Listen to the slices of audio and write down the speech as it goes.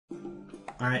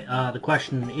Alright, the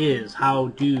question is, how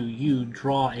do you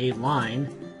draw a line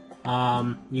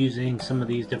using some of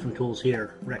these different tools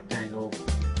here? Rectangle,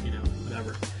 you know,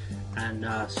 whatever. And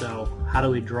so, how do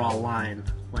we draw a line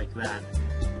like that?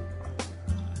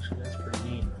 Actually, that's pretty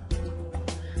neat.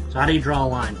 So how do you draw a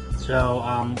line?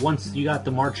 So once you got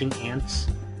the marching ants,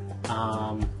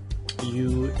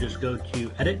 you just go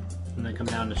to Edit, and then come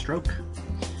down to Stroke.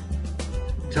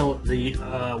 Tell the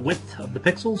width of the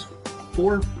pixels,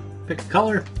 4. Pick a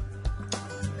color.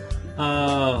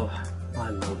 Oh, I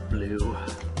love blue.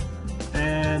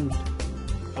 And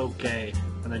okay,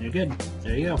 and then you're good.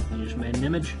 There you go. You just made an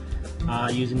image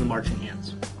using the marching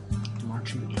ants.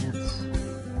 Marching ants.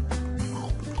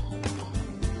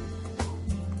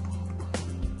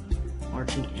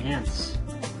 Marching ants.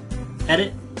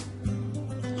 Edit.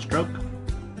 Stroke.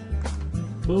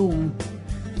 Boom.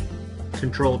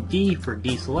 Control D for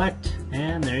deselect,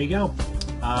 and there you go.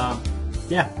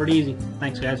 Yeah, pretty easy.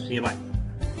 Thanks, guys. See you. Bye.